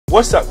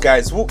What's up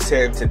guys, Walkz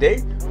here, and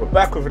today we're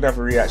back with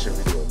another reaction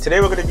video.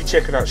 Today we're going to be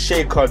checking out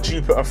Shaker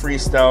Jupiter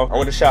Freestyle. I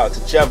want to shout out to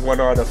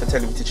Jav1 for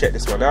telling me to check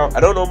this one out.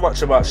 I don't know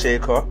much about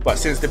Shaker, but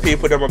since the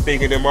people them are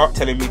bigging him up,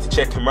 telling me to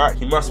check him out,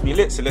 he must be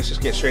lit, so let's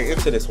just get straight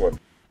into this one.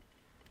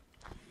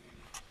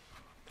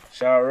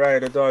 Shout out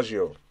Ryan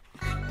Adagio.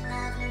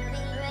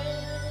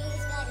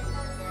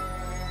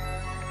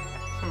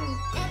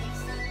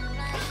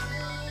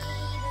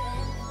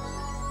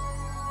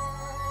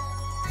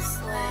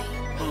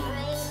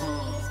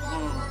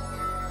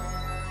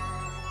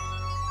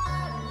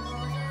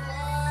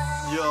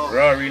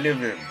 Rari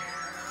living.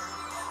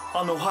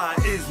 I know how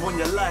it is when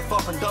your life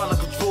up and down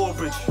like a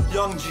drawbridge.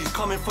 Young G's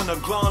coming from the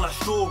ground like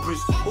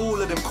strawberries.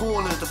 All of them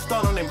corners, the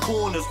stun on them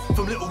corners.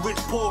 From little rich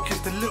poor kids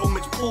to little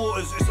mixed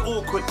porters. It's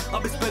awkward,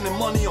 I've been spending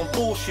money on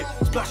bullshit.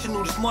 Splashing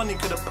all this money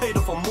could have paid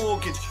off a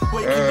mortgage.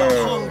 Waking up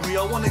hungry,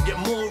 I wanna get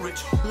more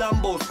rich.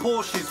 Lambos,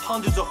 Porsches,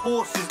 hundreds of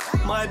horses.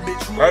 My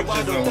bitch more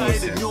ride or die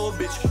than your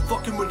bitch.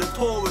 Fucking with a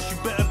Taurus, you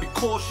better be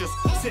cautious.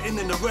 Sitting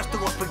in the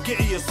restaurant,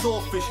 spaghetti and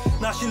sawfish.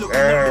 Now she looking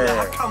at me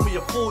like, how can we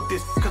afford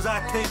this? Cause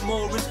I take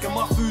more risk and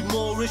my food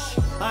more-ish.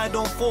 I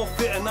don't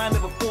forfeit and I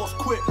never force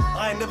quit.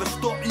 I never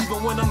stop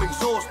even when I'm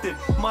exhausted.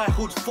 My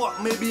hood's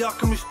fucked, maybe I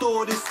can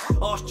restore this.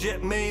 Ask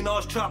Jet Main,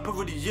 ask Trapper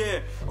of the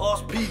Year.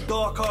 Ask P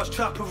Dark, ask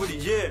Trapper of the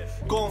Year.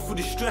 Going through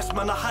the stress,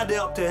 man, I had it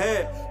up to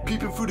here.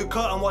 Peeping through the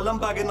curtain while I'm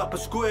bagging up a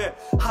square.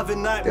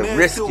 Having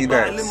nightmares, still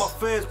battling my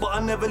fears, but I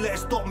never let it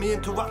stop me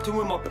interacting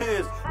with my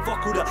peers.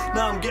 Fuck all that,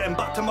 now I'm getting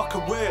back to my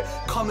career.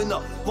 Coming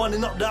up,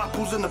 running up the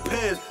apples and the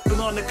pears.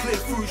 Banana clip,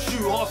 fruit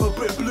shoe, half a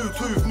brick,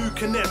 Bluetooth, new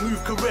connect,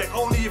 move correct.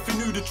 Only if you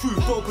knew the truth.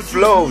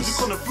 Flows.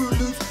 Music on a fruit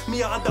loose.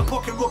 Me, I had that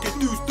pocket rocket,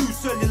 deuce,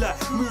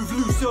 cellulite. Move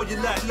loose,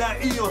 cellulite,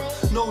 like Eon.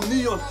 No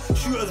neon.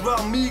 Shooters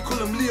round me, call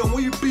them Leon.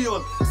 Where you be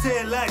on?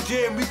 Say it like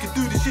Jay, and we can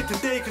do this shit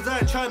today. Cause I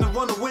ain't trying to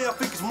run away, I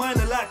think it's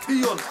minor like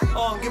Tion. I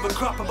don't give a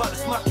crap about the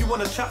smack you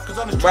wanna chat. Cause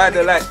I'm just trying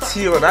to get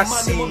Tion, I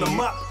see on the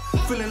map.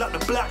 Feeling like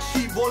the black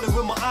sheep, rolling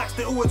with my axe.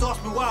 They always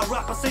ask me why I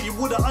rap, I say you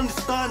wouldn't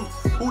understand.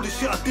 All the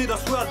shit I did, I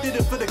swear I did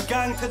it for the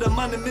gang. To the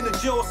man in the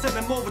jail, I sent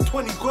them over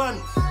 20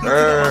 grand. Looking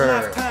at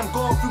my lifetime,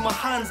 going through my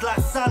hands like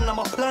sand. Now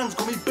my plans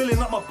got me billing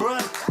up my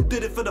brand.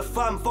 Did it for the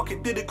fam, fuck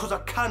it, did it cause I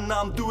can.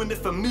 Now I'm doing it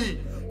for me.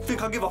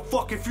 Think I give a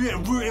fuck if you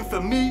ain't rooting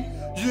for me?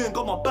 You ain't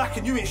got my back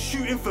and you ain't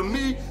shooting for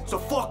me. So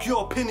fuck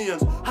your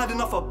opinions. Had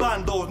enough of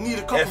bandos, need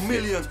a couple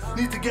millions.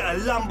 Need to get a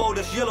Lambo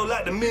that's yellow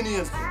like the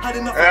Minions. Had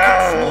enough of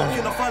crack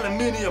smoking off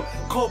aluminium.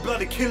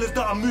 Cold-blooded killers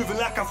that are moving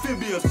like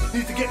amphibians.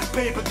 Need to get this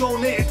paper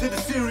donated to the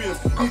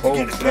Syrians. Need to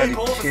get this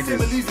paper off the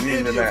Similes and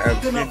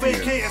Indians. Then I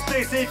vacate and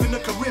stay safe in the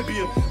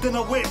Caribbean. Then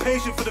I wait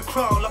patient for the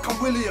crown like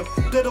I'm William.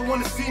 They don't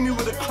wanna see me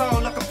with a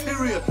crown like I'm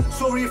Tyrion.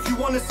 Sorry if you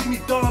wanna see me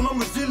down, I'm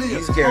resilient.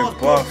 He's getting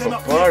bar for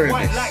bar in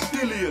white like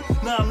Dillian.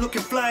 Now I'm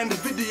looking fly in the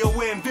video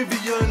wearing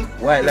Vivian.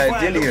 White like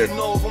Dillian.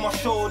 Over my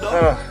shoulder.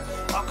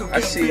 I could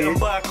get bitten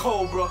by a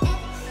cobra.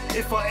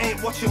 If I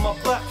ain't watching my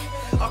back,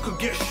 I could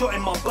get shot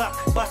in my back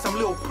by some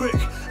little prick.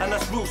 And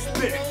that's real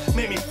spit,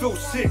 make me feel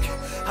sick.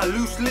 I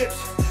loose lips,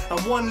 and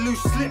one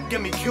loose slip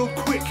get me killed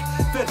quick.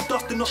 Fed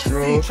dusting off the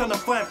scene, trying to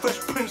find fresh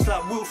prints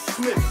like Will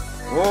Smith.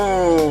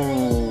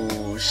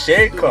 Whoa,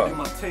 Shaker.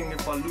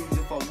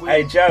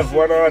 Hey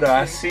Jav1,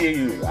 I see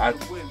you.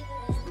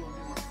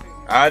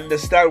 I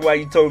understand why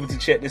you told me to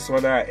check this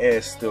one out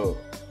here still.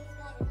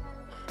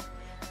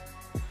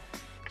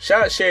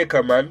 Shout out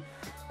Shaker, man.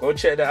 Go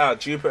check that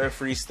out. Jupiter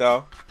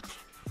Freestyle.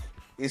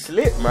 It's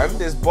lit, man.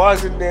 There's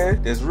bars in there.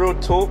 There's real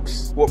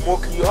talks. What more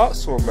can you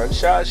ask for, man?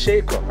 Shout out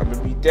Shaker. I'm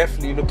gonna be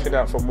definitely looking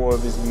out for more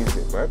of his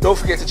music, man. Don't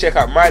forget to check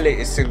out my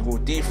latest single,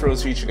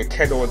 D-Thrills, featuring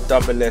Keno and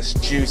Double S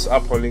Juice,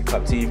 up on Link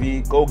Up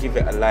TV. Go give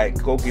it a like.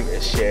 Go give it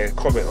a share.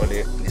 Comment on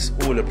it. It's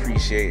all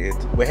appreciated.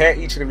 We're here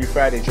each and every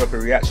Friday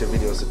dropping reaction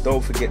videos, so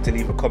don't forget to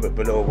leave a comment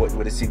below what you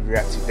want to see me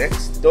react to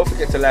next. Don't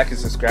forget to like and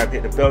subscribe.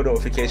 Hit the bell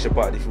notification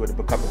button if you want to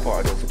become a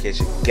part of the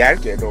notification gang.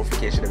 Get a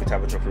notification every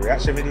time I drop a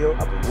reaction video.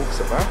 I've been Walkz,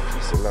 man.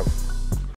 Peace and love.